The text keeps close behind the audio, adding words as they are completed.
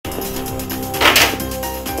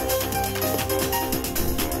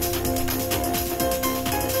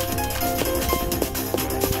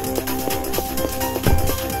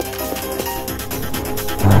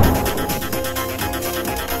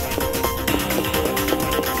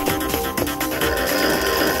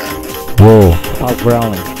Whoa, stop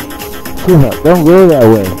growling. Shiva, don't go that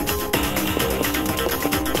way.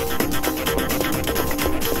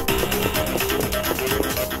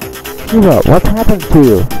 Shiva, what happened to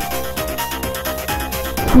you?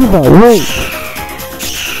 Shiva, wait!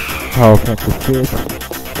 Oh, can't you see it?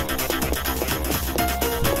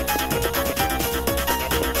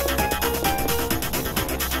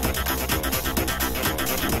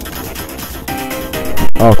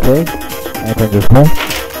 Okay, enter this room.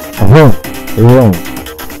 Room.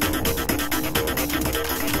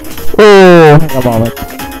 Oh, hang on a moment.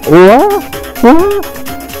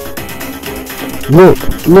 What?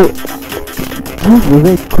 Look.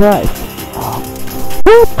 Jesus Christ. Oh,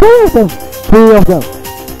 three of them.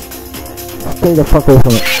 Stay the fuck away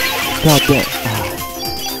from it. God damn.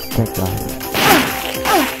 Thank God.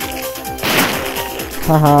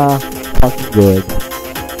 Haha, fucking good.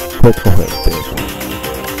 Critical hit, bitch.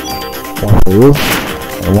 One for you,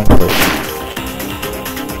 and one for you.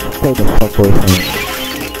 Stay the fuck away from me.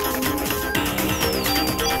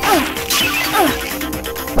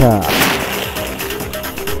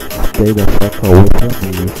 Stay the fuck away from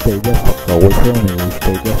me. Stay the fuck away from me.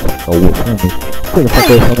 Stay the fuck away from me. Stay the fuck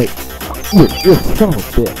away from me. You son of a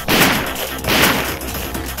bitch.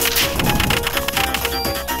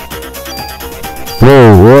 Whoa,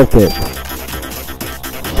 worth it.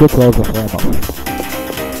 Shit loads of ammo.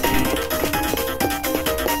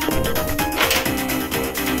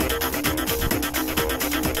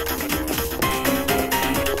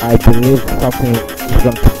 I believe something is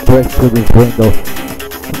going to break through this window,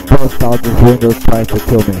 burst out this window trying to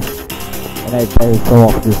kill me. And I bet some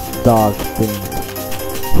of this dog thing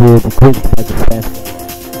who will decrease my defense.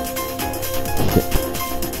 Shit.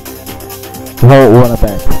 Who wanna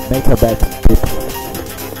bet? Make a bet, people.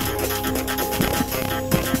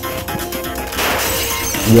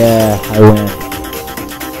 Yeah, I win.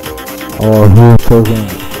 Oh, who chose him?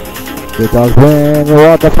 The dogs win,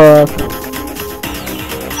 what the fuck?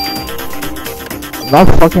 Not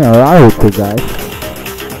fucking around with you guys.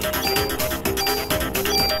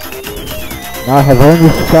 Now I have only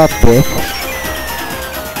shot this.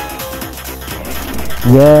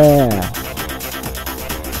 Yeah.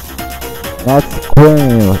 Not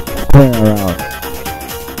squaring around.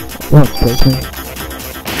 What, taking?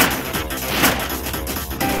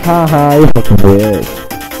 Haha, you fucking weird.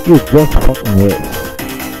 You just fucking weird.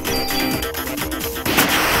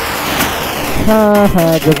 Haha,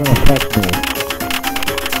 it doesn't affect me.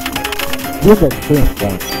 Give that experience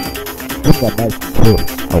one. Give that nice too.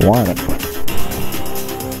 I want it.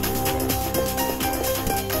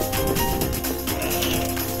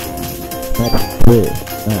 Next 3.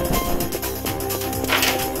 Nice.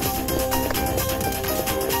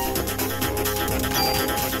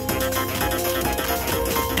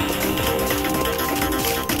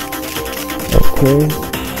 Okay.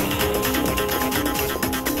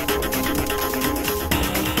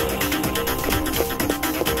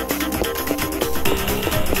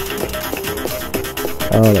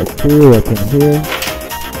 Let's see what's in here.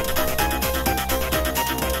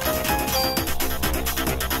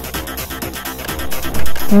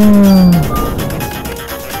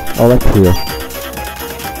 Oh, let's see.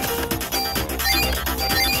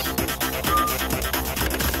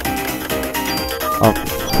 Oh,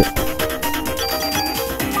 shit.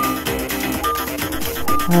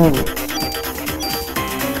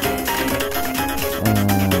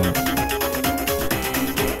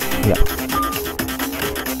 Yeah.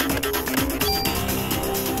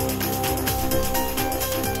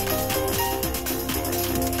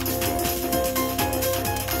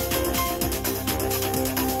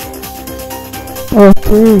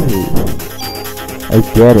 Okay, I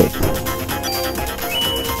get it.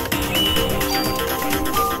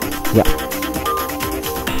 Yeah,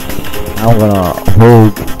 I'm gonna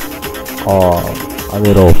hold a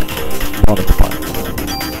little bonus point.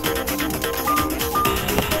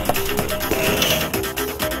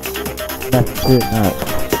 That's it, nice.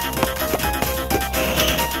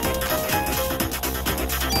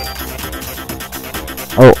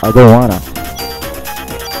 Oh, I don't wanna.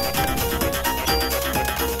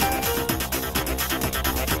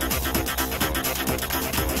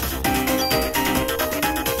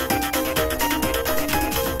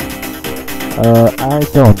 I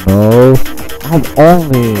don't know. I have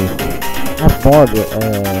more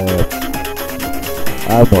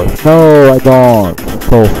armor. No, I don't.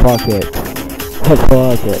 So fuck it. Fuck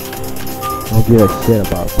it. I don't give a shit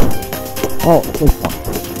about it. Oh, this one.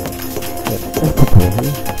 Let's put it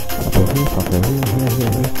here.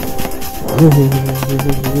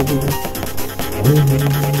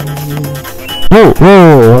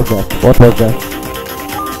 Whoa, what's that? What was that?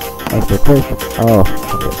 That's the trick. Oh,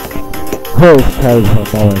 holy cow for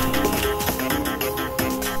a moment.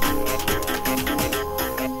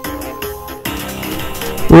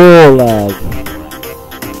 Oh, lag.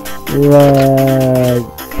 Lag.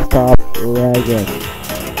 Stop lagging.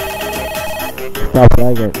 Stop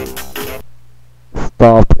lagging.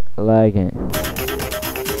 Stop lagging.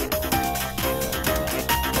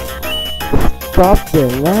 Stop the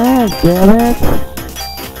lag, damn it!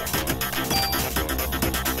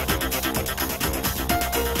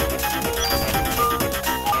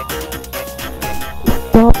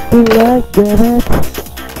 Stop the lag, damn it!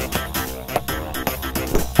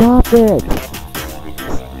 Stop it!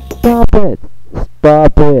 Stop it!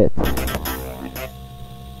 Stop it!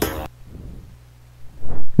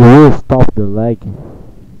 You will stop the lag.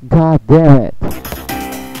 God damn it!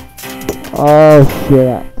 Oh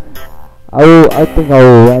shit! I think I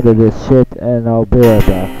will render this shit and I'll be right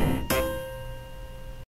back.